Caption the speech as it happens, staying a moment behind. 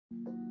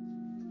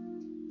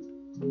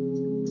Hey,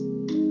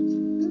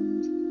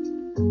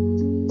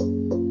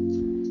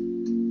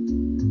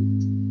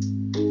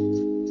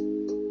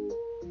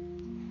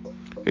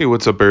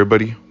 what's up,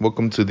 everybody?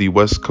 Welcome to the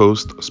West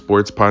Coast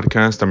Sports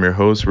Podcast. I'm your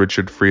host,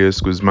 Richard Frias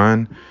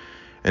Guzman.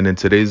 And in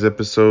today's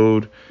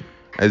episode,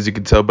 as you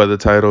can tell by the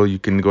title, you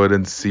can go ahead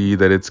and see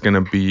that it's going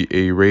to be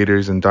a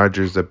Raiders and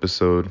Dodgers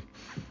episode.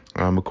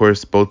 Of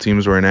course, both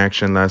teams were in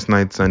action last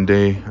night,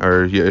 Sunday,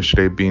 or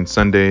yesterday being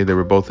Sunday. They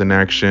were both in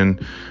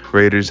action.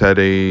 Raiders had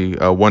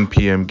a 1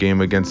 p.m. game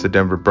against the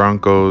Denver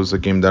Broncos, a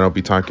game that I'll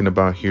be talking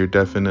about here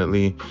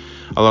definitely.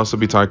 I'll also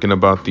be talking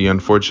about the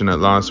unfortunate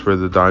loss for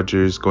the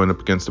Dodgers going up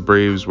against the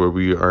Braves, where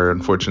we are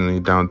unfortunately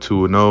down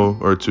 2-0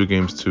 or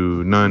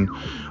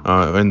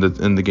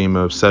 2-0 in the game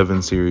of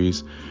 7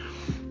 series.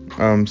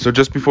 So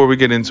just before we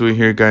get into it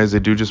here, guys, I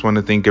do just want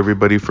to thank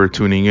everybody for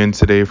tuning in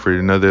today for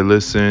another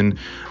listen.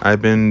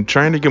 I've been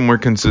trying to get more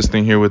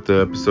consistent here with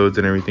the episodes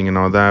and everything and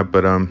all that,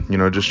 but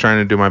just trying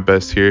to do my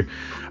best here.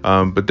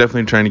 But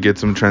definitely trying to get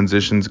some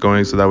transitions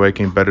going so that way I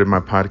can better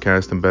my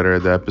podcast and better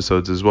the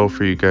episodes as well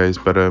for you guys.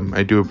 But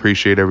I do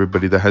appreciate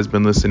everybody that has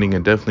been listening,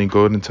 and definitely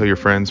go ahead and tell your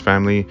friends,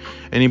 family,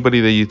 anybody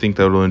that you think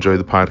that will enjoy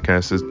the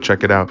podcast, is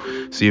check it out,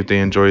 see if they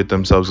enjoy it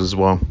themselves as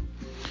well.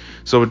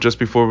 So just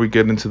before we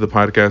get into the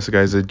podcast,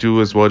 guys, I do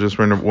as well just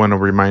want to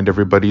remind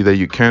everybody that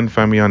you can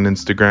find me on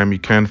Instagram. You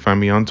can find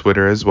me on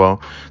Twitter as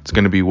well. It's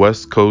going to be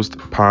West Coast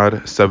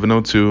Pod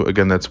 702.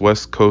 Again, that's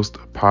West Coast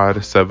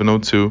Pod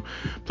 702.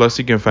 Plus,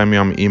 you can find me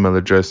on my email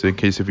address in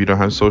case if you don't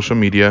have social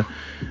media.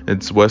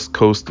 It's West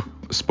Coast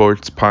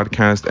Sports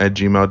Podcast at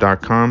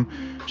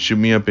gmail.com. Shoot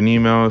me up an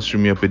email, shoot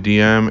me up a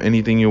DM,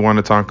 anything you want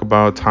to talk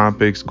about,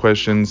 topics,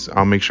 questions.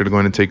 I'll make sure to go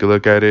in and take a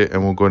look at it,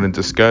 and we'll go in and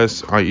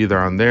discuss either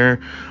on there.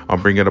 I'll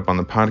bring it up on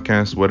the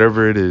podcast,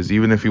 whatever it is.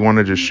 Even if you want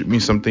to just shoot me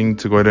something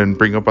to go ahead and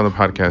bring up on the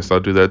podcast, I'll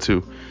do that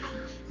too.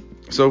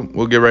 So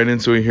we'll get right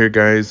into it here,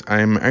 guys.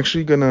 I'm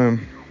actually going to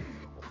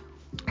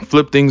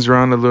flip things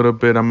around a little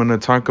bit. I'm going to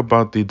talk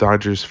about the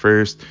Dodgers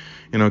first.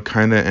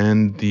 Kind of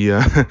end the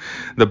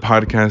the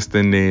podcast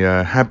in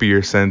a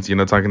happier sense.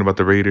 Talking about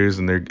the Raiders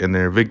and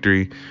their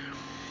victory.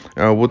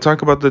 We'll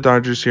talk about the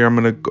Dodgers here. I'm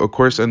gonna, of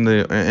course, end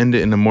it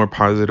in a more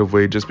positive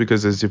way, just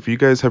because if you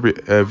guys have been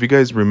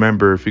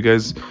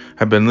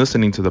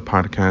listening to the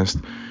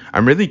podcast,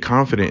 I'm really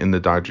confident in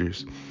the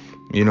Dodgers.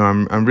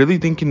 I'm really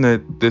thinking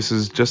that this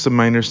is just a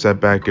minor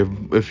setback.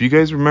 If you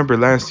guys remember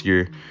last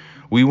year,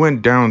 we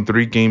went down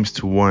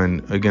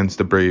 3-1 against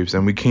the Braves,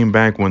 and we came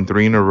back, won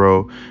 3 in a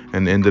row,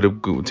 and ended up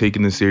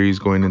taking the series,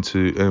 going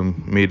into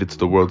made it to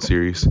the World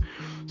Series.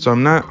 So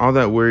I'm not all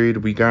that worried.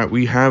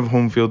 We have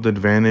home field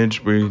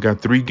advantage. We got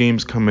 3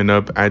 games coming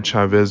up at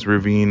Chavez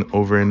Ravine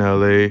over in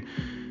LA,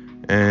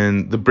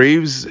 and the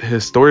Braves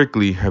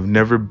historically have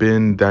never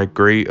been that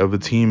great of a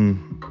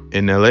team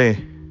in LA.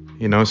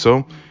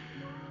 So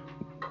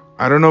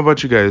I don't know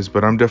about you guys,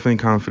 but I'm definitely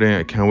confident.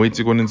 I can't wait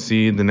to go in and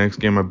see the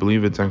next game. I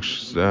believe it's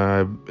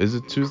actually, is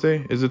it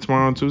Tuesday? Is it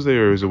tomorrow on Tuesday,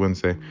 or is it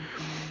Wednesday?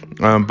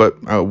 But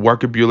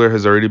Walker Buehler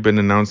has already been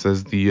announced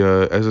as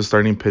a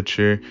starting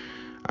pitcher.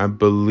 I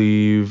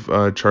believe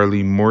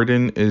Charlie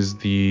Morton is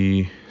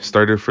the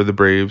starter for the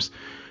Braves.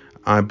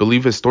 I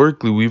believe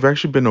historically we've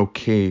actually been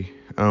okay.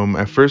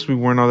 At first we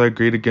weren't all that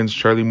great against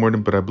Charlie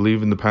Morton, but I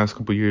believe in the past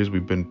couple years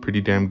we've been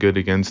pretty damn good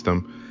against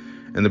him.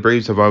 And the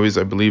Braves have always,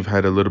 I believe,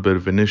 had a little bit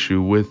of an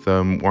issue with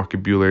Walker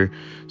Buehler.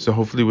 So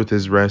hopefully with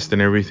his rest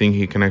and everything,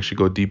 he can actually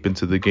go deep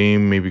into the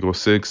game, maybe go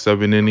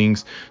 6-7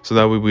 innings. So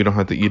that way we don't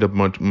have to eat up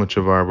much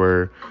of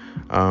our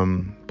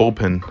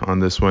bullpen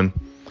on this one.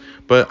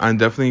 But I'm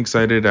definitely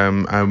excited.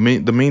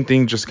 The main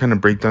thing, just kind of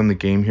break down the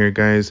game here,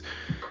 guys.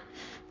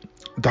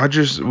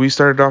 Dodgers, we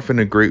started off, with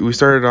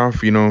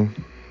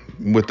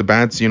the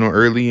bats,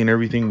 early and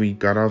everything. We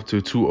got off to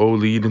a 2-0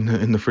 lead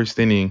in the first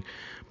inning.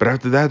 But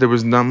after that, there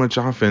was not much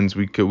offense.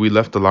 We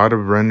left a lot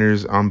of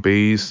runners on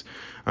base.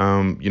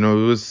 It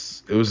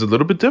was a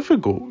little bit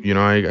difficult.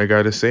 I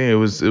gotta say it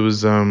was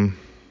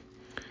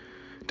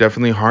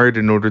definitely hard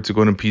in order to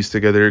go and piece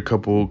together a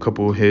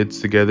couple hits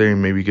together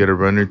and maybe get a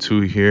run or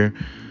two here.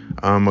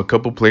 A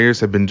couple players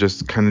have been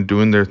just kind of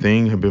doing their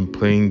thing, have been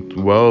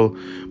playing well,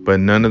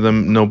 but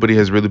nobody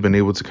has really been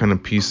able to kind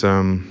of piece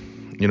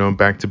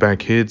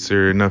back-to-back hits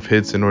or enough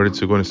hits in order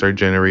to go and start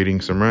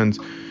generating some runs.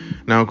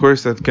 Now, of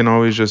course, that can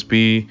always just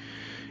be,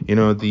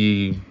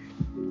 the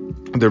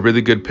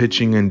really good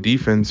pitching and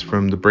defense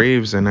from the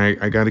Braves, and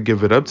I got to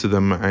give it up to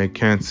them. I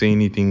can't say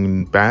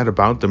anything bad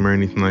about them or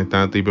anything like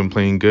that. They've been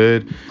playing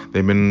good.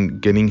 They've been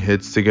getting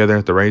hits together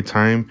at the right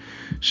time.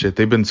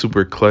 They've been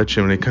super clutch,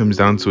 and when it comes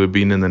down to it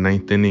being in the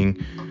 9th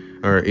inning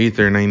or 8th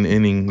or 9th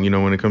inning,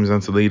 when it comes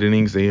down to late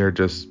innings, they are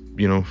just,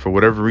 for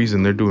whatever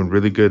reason, they're doing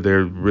really good.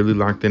 They're really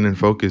locked in and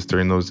focused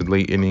during those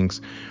late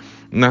innings.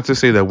 Not to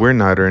say that we're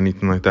not or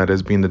anything like that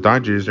as being the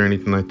Dodgers or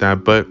anything like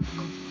that, but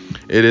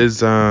it is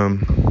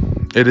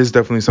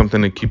definitely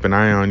something to keep an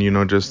eye on,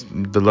 just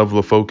the level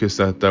of focus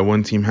that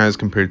one team has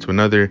compared to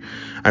another.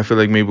 I feel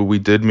like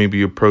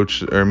maybe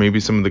approach, or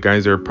maybe some of the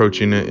guys are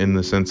approaching it in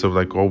the sense of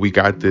like, oh, we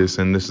got this,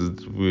 and this is,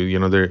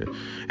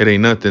 it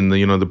ain't nothing,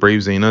 the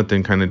Braves ain't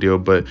nothing kind of deal.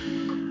 But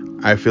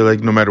I feel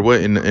like no matter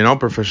what, in all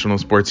professional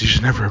sports, you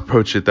should never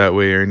approach it that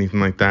way or anything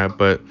like that.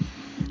 But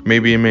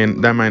maybe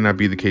that might not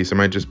be the case. It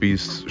might just be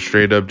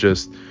straight up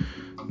just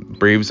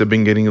Braves have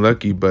been getting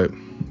lucky. But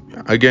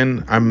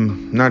again,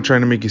 I'm not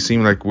trying to make it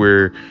seem like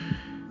we're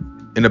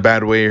in a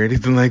bad way or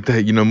anything like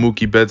that.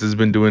 Mookie Betts has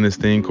been doing his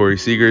thing. Corey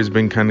Seager has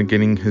been kind of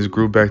getting his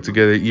groove back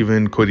together.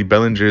 Even Cody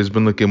Bellinger has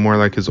been looking more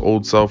like his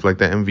old self, like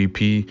that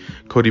MVP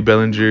Cody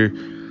Bellinger.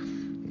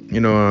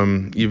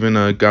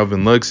 Even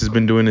Galvin Lux has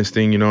been doing his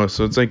thing.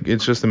 So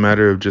it's just a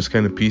matter of just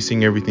kind of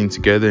piecing everything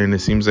together, and it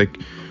seems like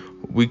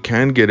we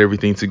can get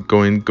everything to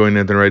going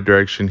in the right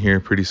direction here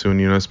pretty soon.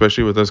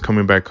 Especially with us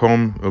coming back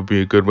home, it'll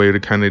be a good way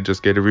to kind of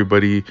just get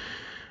everybody,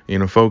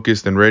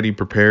 focused and ready,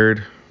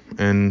 prepared,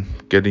 and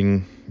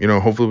getting,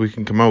 hopefully we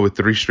can come out with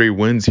 3 straight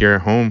wins here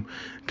at home,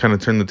 kind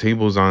of turn the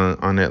tables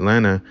on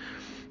Atlanta.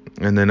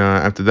 And then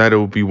after that, it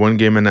will be 1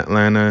 game in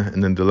Atlanta,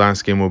 and then the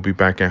last game will be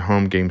back at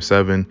home, Game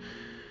 7.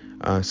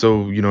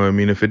 So,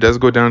 if it does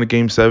go down to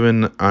Game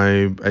 7,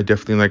 I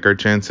definitely like our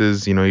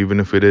chances, even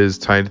if it is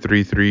tied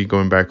 3-3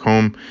 going back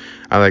home.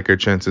 I like our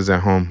chances at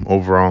home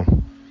overall.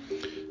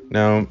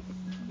 Now,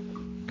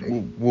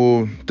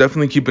 we'll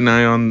definitely keep an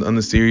eye on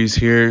the series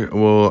here.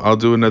 I'll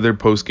do another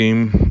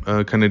post-game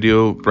kind of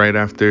deal right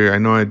after. I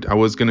know I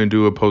was going to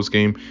do a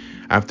post-game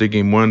after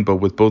Game 1, but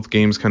with both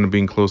games kind of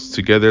being close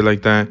together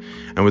like that,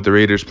 and with the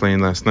Raiders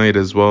playing last night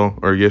as well,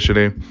 or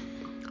yesterday,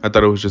 I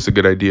thought it was just a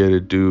good idea to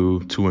do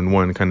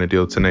 2-1 kind of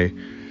deal tonight.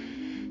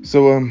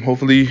 So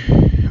hopefully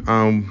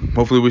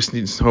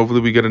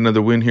we get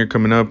another win here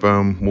coming up.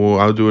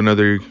 I'll do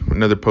another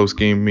post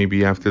game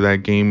maybe after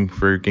that game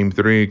for Game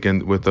 3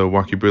 again with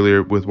Walker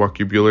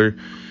Buehler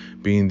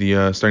being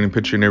the starting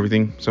pitcher and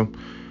everything. So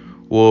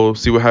we'll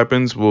see what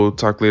happens. We'll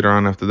talk later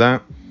on after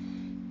that.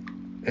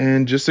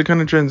 And just to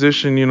kind of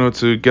transition,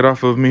 to get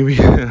off of maybe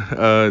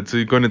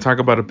to going to talk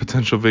about a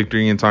potential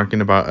victory and talking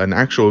about an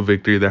actual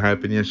victory that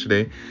happened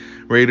yesterday.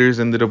 Raiders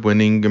ended up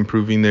winning,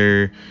 improving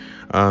their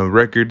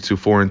record to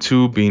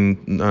 4-2,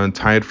 being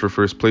tied for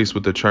first place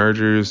with the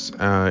Chargers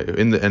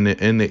in the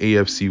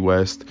AFC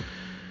West,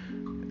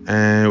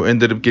 and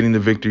ended up getting the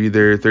victory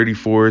there,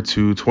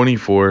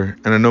 34-24.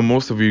 And I know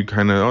most of you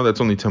kind of, that's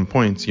only 10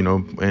 points,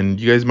 and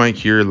you guys might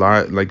hear a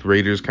lot like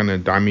Raiders kind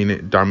of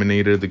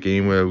dominated the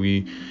game where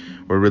we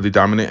were really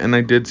dominant, and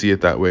I did see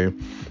it that way,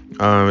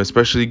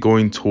 especially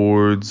going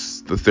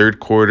towards the third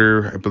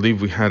quarter. I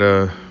believe we had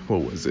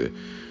what was it?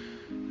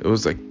 It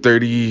was like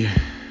 30.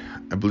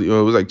 I believe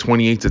it was like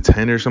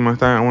 28-10 or something like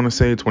that. I want to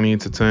say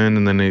 28-10,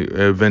 and then it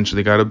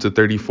eventually got up to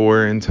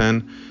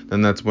 34-10.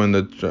 Then that's when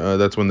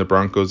the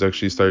Broncos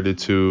actually started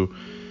to.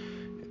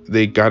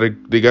 They got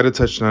a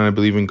touchdown, I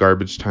believe, in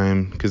garbage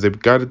time, because they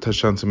got a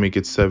touchdown to make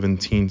it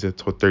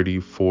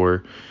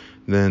 17-34.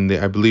 Then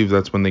I believe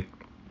that's when they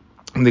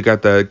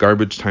got that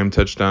garbage time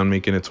touchdown,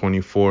 making it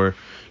 24,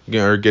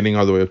 or getting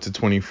all the way up to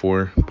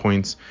 24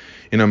 points,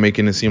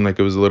 making it seem like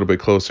it was a little bit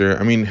closer.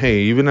 I mean, hey,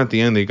 even at the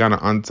end, they got an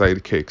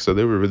onside kick, so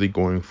they were really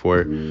going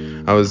for it.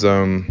 I was,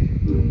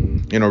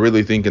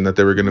 really thinking that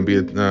they were going to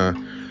be,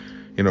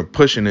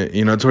 pushing it,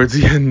 towards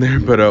the end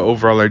there. But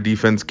overall, our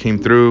defense came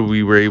through.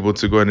 We were able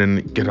to go ahead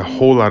and get a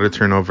whole lot of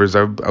turnovers.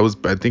 I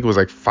think it was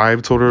like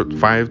five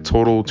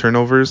total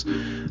turnovers,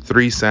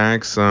 5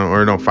 sacks,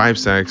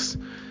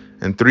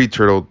 and 3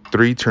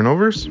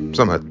 turnovers, it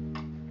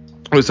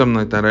was something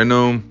like that. I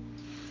know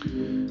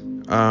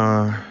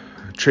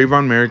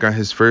Trayvon Merritt got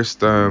his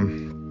first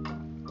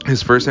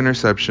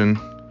interception.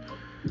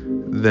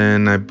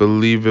 Then I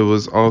believe it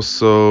was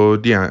also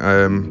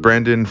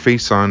Brandon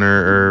Faison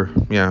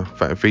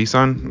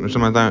Faison or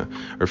something like that,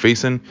 or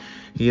Faison.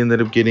 He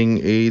ended up getting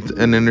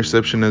an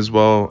interception as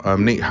well.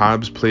 Nate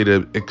Hobbs played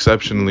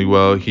exceptionally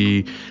well.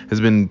 He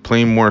has been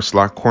playing more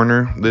slot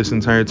corner this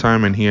entire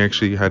time, and he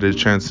actually had a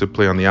chance to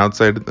play on the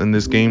outside in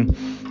this game,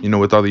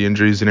 with all the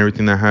injuries and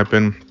everything that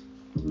happened.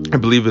 I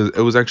believe it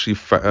was actually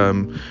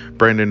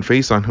Brandon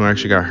Faison who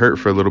actually got hurt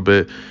for a little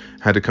bit,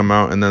 had to come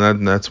out, and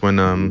then that's when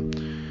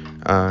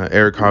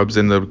Eric Hobbs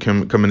ended up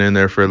coming in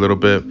there for a little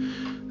bit.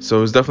 So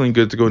it was definitely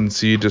good to go and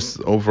see just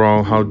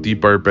overall how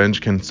deep our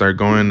bench can start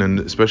going, and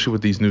especially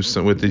with these new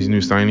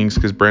signings,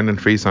 because Brandon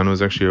Faison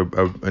was actually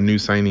a new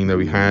signing that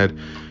we had.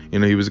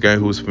 He was a guy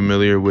who was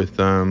familiar with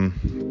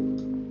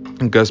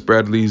Gus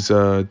Bradley's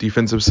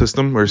defensive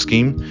system or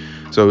scheme.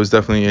 So it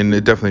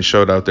definitely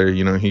showed out there.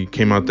 He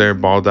came out there,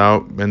 balled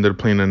out, ended up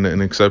playing an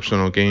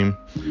exceptional game.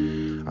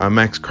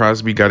 Max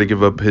Crosby got to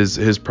give up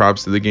his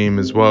props to the game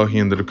as well. He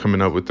ended up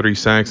coming up with 3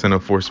 sacks and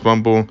a forced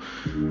fumble.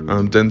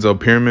 Denzel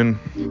Perryman,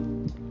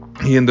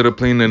 he ended up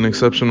playing an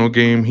exceptional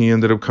game. He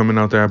ended up coming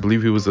out there. I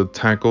believe he was a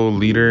tackle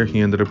leader. He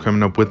ended up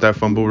coming up with that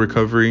fumble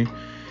recovery.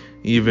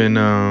 Even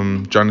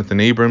Jonathan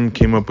Abram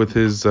came up with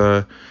his,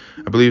 I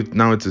believe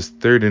now it's his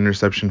 3rd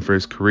interception for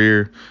his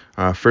career.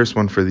 First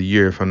one for the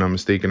year, if I'm not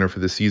mistaken, or for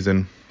the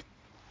season.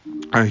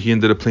 He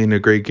ended up playing a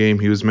great game.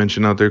 He was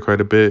mentioned out there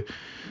quite a bit.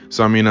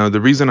 So, I mean,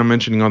 the reason I'm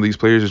mentioning all these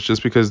players is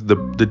just because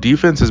the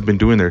defense has been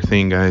doing their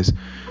thing, guys.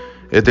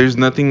 if there's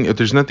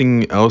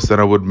nothing else that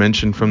I would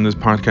mention from this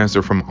podcast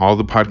or from all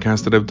the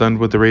podcasts that I've done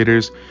with the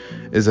Raiders,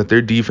 is that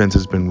their defense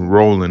has been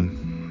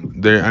rolling.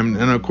 And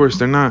of course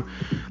they're not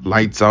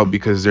lights out,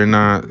 because they're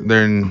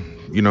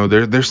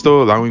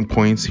still allowing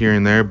points here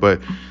and there,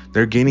 but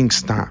they're gaining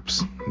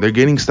stops. They're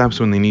getting stops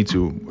when they need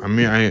to. I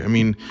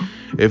mean,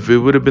 if it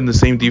would have been the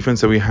same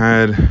defense that we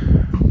had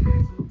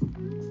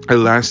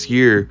last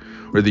year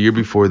or the year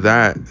before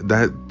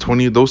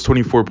those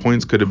 24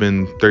 points could have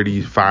been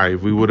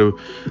 35. We would have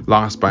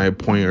lost by a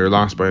point or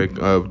lost by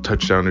a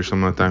touchdown or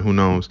something like that. Who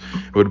knows?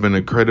 It would have been an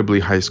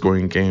incredibly high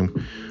scoring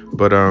game.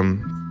 But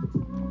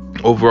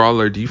overall,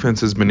 our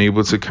defense has been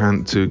able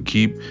to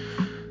keep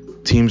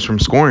teams from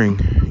scoring,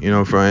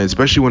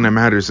 especially when it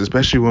matters,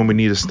 especially when we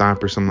need a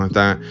stop or something like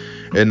that.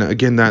 And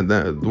again,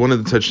 that one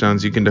of the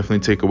touchdowns you can definitely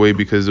take away,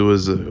 because it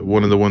was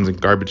one of the ones in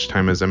garbage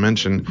time, as I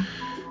mentioned.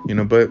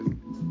 But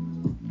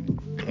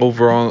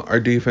overall, our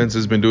defense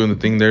has been doing the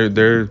thing.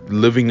 They're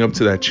living up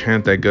to that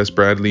chant that Gus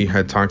Bradley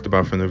had talked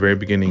about from the very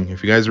beginning.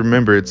 If you guys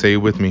remember it, say it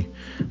with me: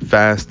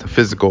 fast,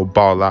 physical,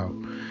 ball out.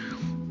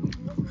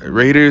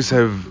 Raiders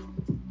have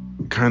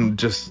kind of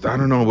just, I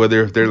don't know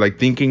whether if they're like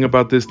thinking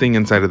about this thing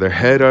inside of their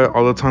head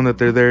all the time that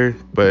they're there,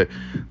 but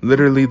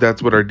literally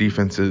that's what our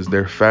defense is.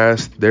 They're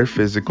fast, they're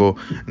physical,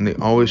 and they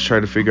always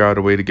try to figure out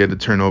a way to get a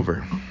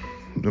turnover.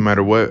 No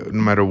matter what,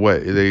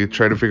 they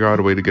try to figure out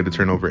a way to get a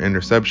turnover,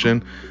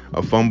 interception,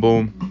 a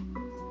fumble,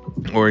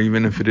 or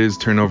even if it is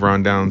turnover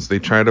on downs, they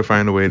try to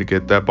find a way to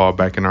get that ball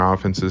back in our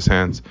offense's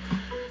hands.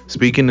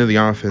 Speaking of the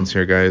offense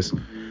here, guys,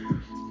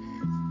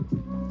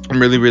 I'm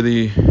really,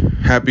 really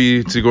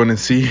happy to go and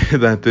see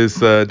that this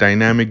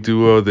dynamic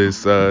duo,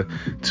 this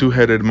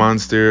two-headed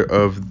monster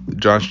of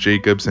Josh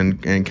Jacobs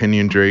and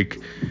Kenyon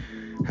Drake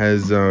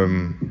has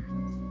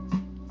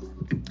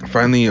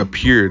finally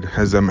appeared,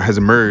 has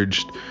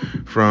emerged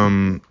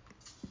from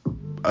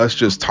us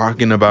just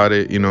talking about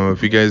it.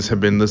 If you guys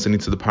have been listening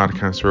to the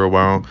podcast for a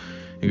while,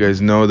 you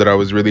guys know that I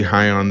was really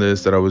high on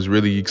this, that I was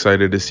really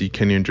excited to see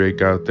Kenyon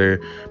Drake out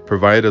there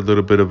provide a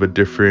little bit of a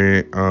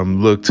different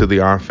look to the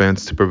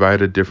offense, to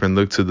provide a different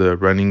look to the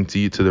running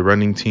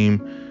team,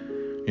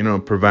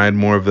 provide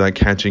more of that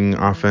catching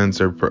offense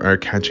or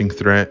catching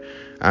threat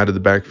out of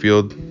the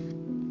backfield.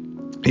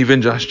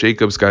 Even Josh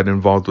Jacobs got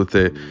involved with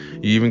it.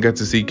 You even got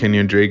to see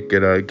Kenyon Drake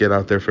get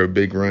out there for a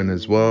big run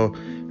as well.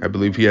 I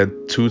believe he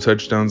had 2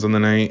 touchdowns on the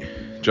night.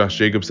 Josh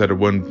Jacobs had a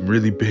one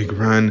really big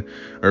run,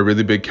 or a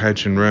really big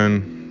catch and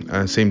run.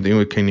 Same thing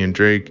with Kenyon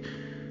Drake.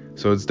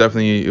 So it was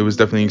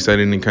definitely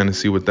exciting to kind of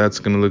see what that's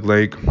going to look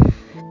like,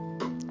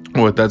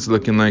 what that's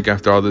looking like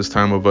after all this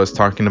time of us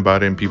talking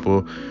about it and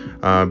people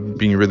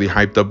being really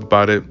hyped up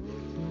about it.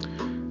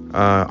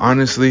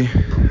 Honestly,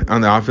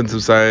 on the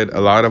offensive side,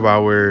 a lot of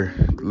our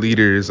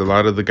leaders, a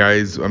lot of the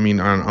guys,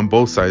 on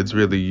both sides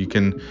really, you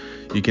can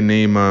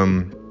name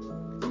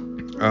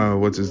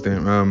what's his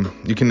name?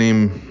 You can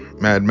name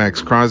Mad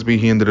Max Crosby.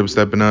 He ended up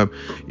stepping up.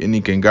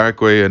 Yannick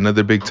Ngakoue,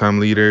 another big time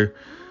leader.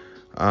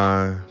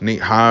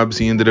 Nate Hobbs,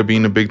 he ended up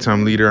being a big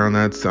time leader on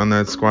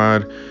that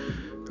squad.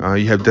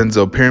 You have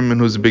Denzel Perryman,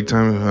 who's a big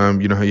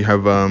time. You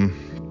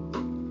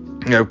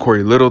have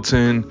Corey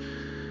Littleton.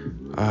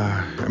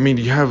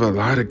 You have a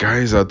lot of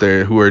guys out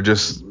there who are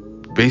just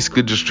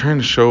basically just trying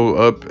to show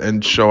up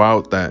and show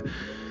out that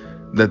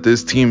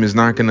this team is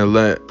not going to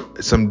let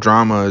some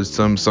drama,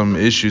 some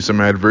issue, some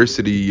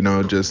adversity,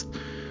 just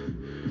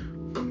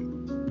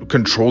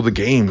control the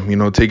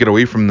game, take it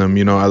away from them,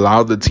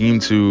 allow the team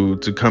to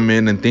come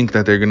in and think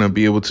that they're going to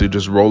be able to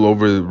just roll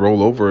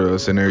over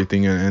us and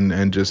everything,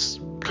 and just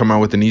come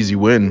out with an easy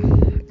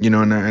win,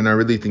 and I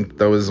really think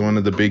that was one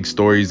of the big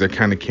stories that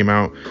kind of came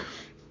out.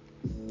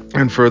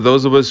 And for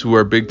those of us who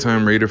are big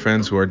time Raider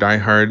fans, who are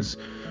diehards,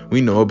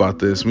 we know about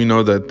this. We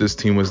know that this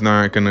team was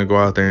not going to go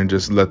out there and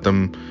just let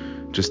them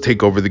just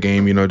take over the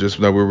game,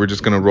 just that we were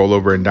just going to roll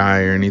over and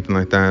die or anything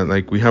like that.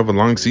 Like, we have a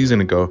long season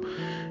to go.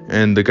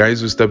 And the guys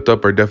who stepped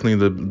up are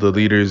definitely the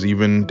leaders.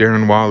 Even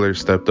Darren Waller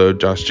stepped up.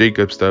 Josh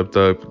Jacobs stepped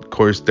up. Of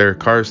course, Derek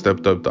Carr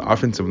stepped up. The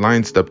offensive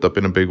line stepped up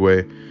in a big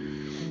way.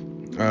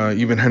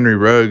 Even Henry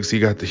Ruggs, he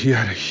had a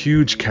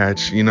huge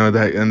catch,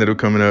 that ended up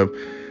coming up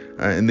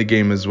in the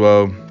game as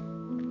well.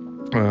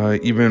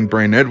 Even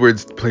Bryan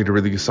Edwards played a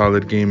really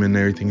solid game and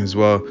everything as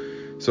well.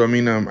 So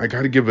I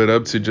got to give it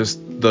up to just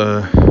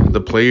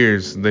the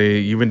players.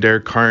 Even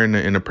Derek Carr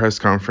in a press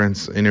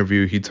conference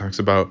interview, he talks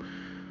about,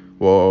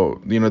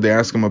 they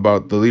ask him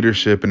about the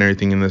leadership and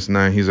everything in this and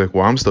that. He's like,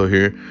 well, I'm still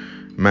here.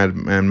 Mad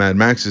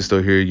Max is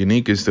still here.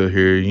 Yannick is still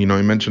here. He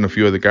mentioned a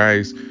few other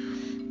guys.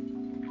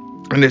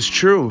 And it's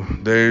true.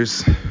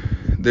 There's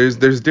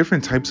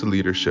different types of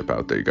leadership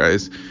out there,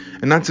 guys.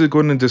 And not to go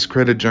and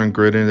discredit John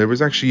Gruden, there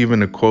was actually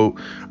even a quote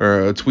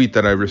or a tweet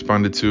that I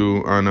responded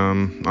to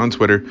on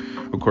Twitter,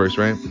 of course,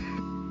 right?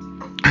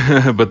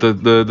 But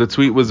the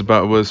tweet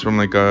was from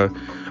like a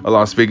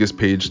Las Vegas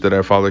page that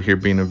I follow here,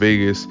 being in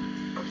Vegas.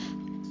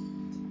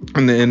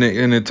 And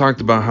it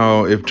talked about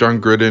how if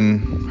John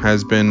Gruden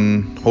has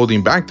been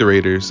holding back the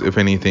Raiders, if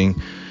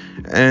anything,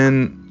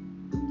 and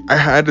I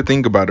had to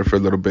think about it for a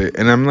little bit,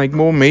 and I'm like,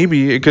 well,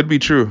 maybe it could be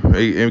true.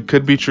 It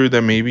could be true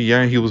that maybe,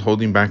 yeah, he was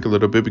holding back a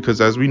little bit because,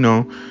 as we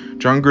know,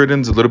 John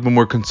Gruden's a little bit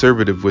more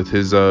conservative with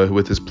his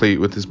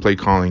play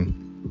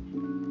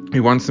calling. He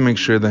wants to make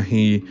sure that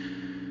he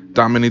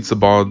dominates the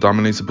ball,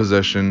 dominates the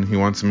possession. He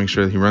wants to make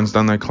sure that he runs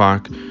down that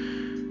clock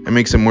and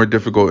makes it more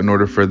difficult in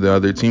order for the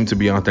other team to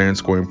be out there and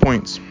scoring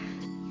points.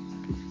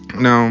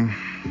 Now,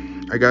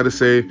 I gotta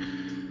say,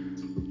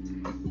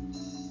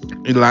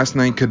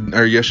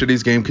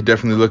 yesterday's game could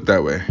definitely look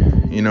that way,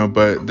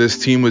 but this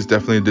team was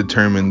definitely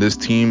determined. This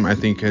team, I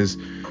think, has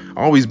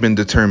always been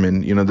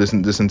determined.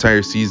 This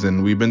entire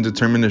season we've been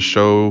determined to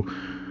show,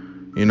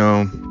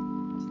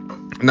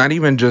 not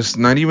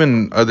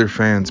even other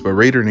fans, but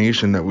Raider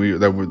Nation,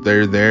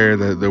 they're there,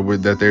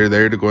 that they're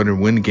there to go in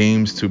and win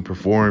games, to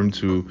perform,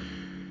 to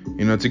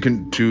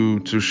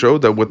show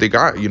that what they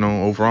got,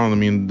 overall. I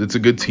mean, it's a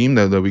good team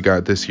that we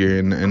got this year,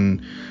 and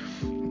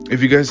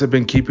if you guys have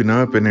been keeping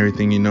up and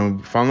everything,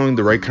 following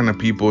the right kind of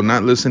people,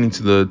 not listening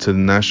to the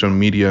national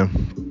media.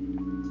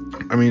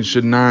 I mean,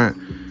 should not.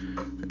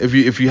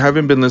 If you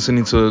haven't been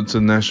listening to the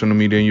national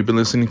media, and you've been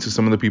listening to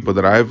some of the people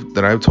that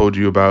I've told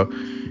you about,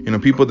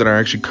 people that are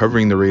actually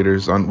covering the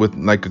Raiders on with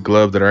like a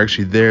glove, that are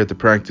actually there at the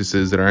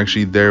practices, that are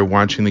actually there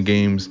watching the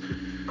games,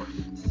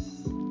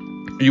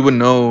 you would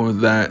know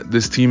that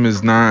this team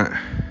is not,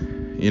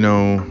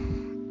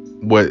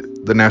 what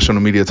the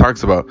national media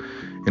talks about.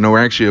 We're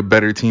actually a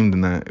better team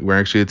than that. We're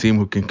actually a team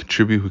who can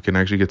contribute, who can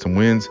actually get some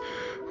wins,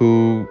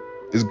 who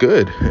is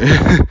good.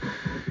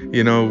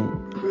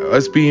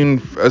 Us being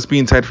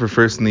tied for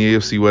first in the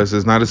AFC West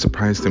is not a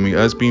surprise to me.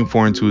 Us being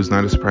 4-2 is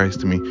not a surprise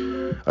to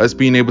me. Us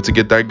being able to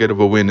get that good of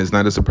a win is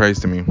not a surprise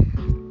to me.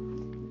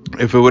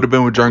 If it would have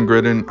been with John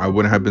Gruden, I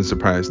wouldn't have been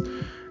surprised.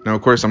 Now,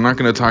 of course, I'm not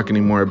going to talk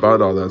anymore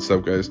about all that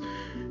stuff, guys.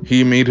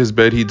 He made his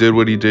bed, he did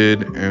what he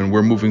did, and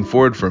we're moving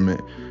forward from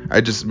it. I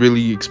just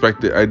really think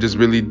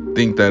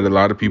that a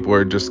lot of people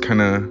are just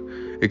kind of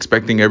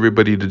expecting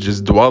everybody to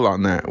just dwell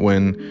on that,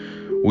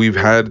 when we've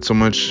had so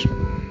much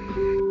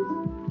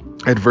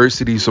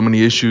adversity, so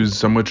many issues,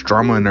 so much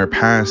drama in our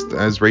past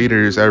as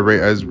Raiders,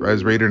 as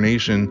Raider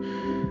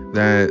Nation,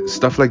 that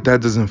stuff like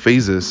that doesn't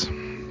faze us.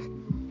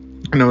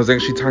 And I was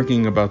actually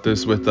talking about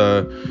this with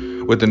a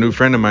new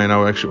friend of mine.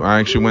 I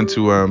actually went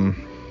to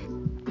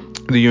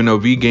the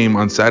UNLV game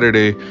on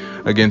Saturday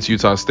against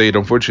Utah State.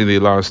 Unfortunately, they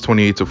lost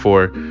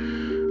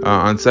 28-4.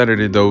 On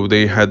Saturday, though,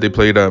 they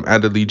played at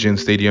Allegiant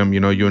Stadium.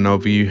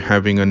 UNLV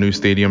having a new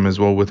stadium as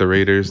well with the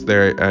Raiders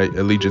there at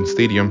Allegiant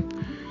Stadium.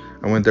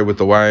 I went there with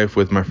the wife,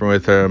 with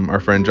our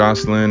friend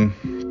Jocelyn,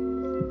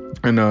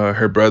 and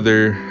her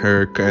brother,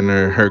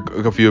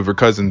 a few of her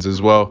cousins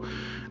as well.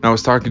 And I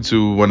was talking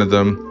to one of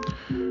them.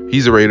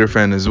 He's a Raider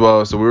fan as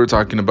well. So we were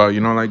talking about,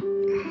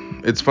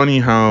 it's funny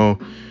how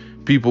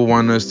people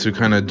want us to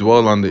kind of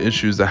dwell on the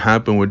issues that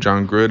happened with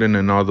John Gruden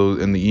and all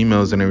those, and the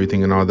emails and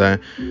everything and all that.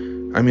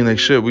 I mean,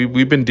 shit,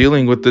 we've been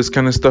dealing with this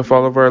kind of stuff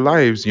all of our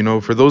lives.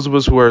 For those of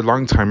us who are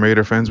longtime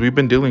Raider fans, we've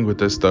been dealing with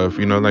this stuff.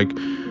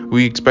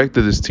 We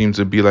expected this team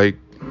to be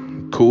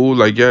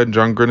cool. Yeah,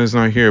 John Gruden's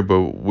not here,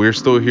 but we're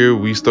still here.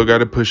 We still got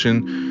to push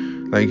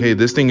in. Hey,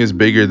 this thing is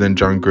bigger than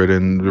John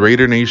Gruden. The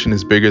Raider Nation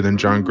is bigger than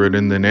John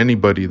Gruden, than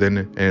anybody,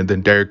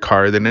 than Derek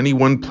Carr, than any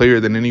one player,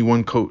 than any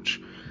one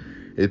coach.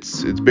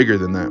 It's bigger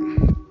than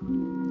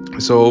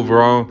that. So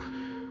overall,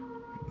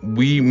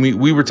 we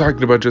were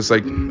talking about just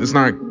it's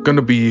not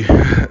gonna be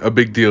a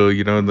big deal,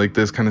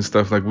 this kind of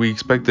stuff. We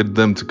expected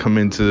them to come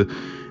into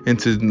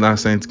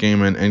last night's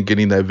game and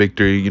getting that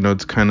victory, to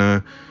kind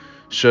of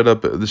shut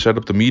up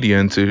the media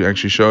and to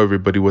actually show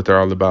everybody what they're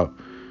all about.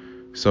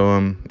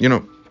 So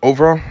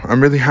overall,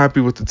 I'm really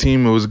happy with the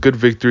team. It was a good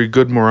victory,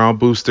 good morale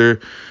booster,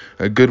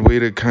 a good way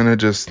to kind of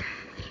just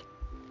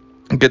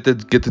get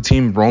the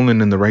team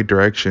rolling in the right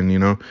direction,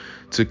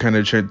 to kind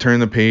of turn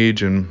the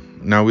page.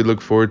 And now we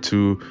look forward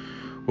to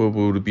what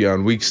will be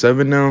on week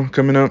 7 now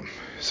coming up.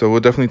 So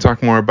we'll definitely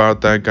talk more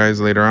about that, guys,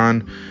 later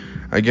on.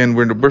 Again,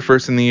 we're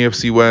first in the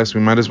AFC West.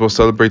 We might as well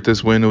celebrate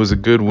this win. It was a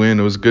good win.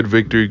 It was a good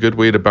victory, good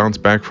way to bounce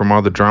back from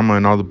all the drama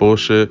and all the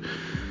bullshit.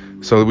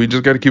 So we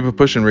just got to keep it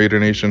pushing, Raider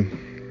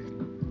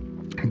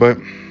Nation. But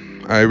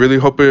I really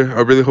hope you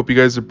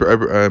guys enjoyed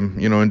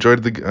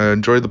the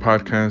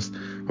podcast.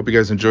 Hope you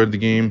guys enjoyed the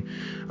game.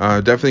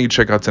 Definitely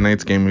check out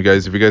tonight's game, you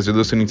guys. If you guys are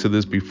listening to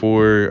this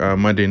before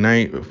Monday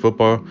night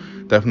football,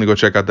 definitely go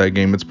check out that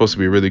game. It's supposed to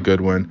be a really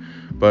good one.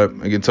 But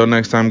until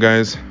next time,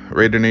 guys,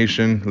 Raider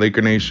Nation,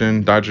 Laker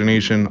Nation, Dodger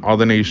Nation, all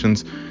the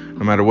nations,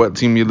 no matter what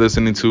team you're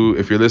listening to,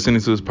 if you're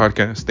listening to this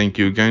podcast, thank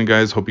you again,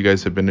 guys. Hope you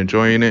guys have been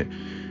enjoying it.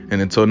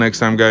 And until next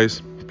time,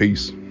 guys,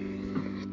 peace.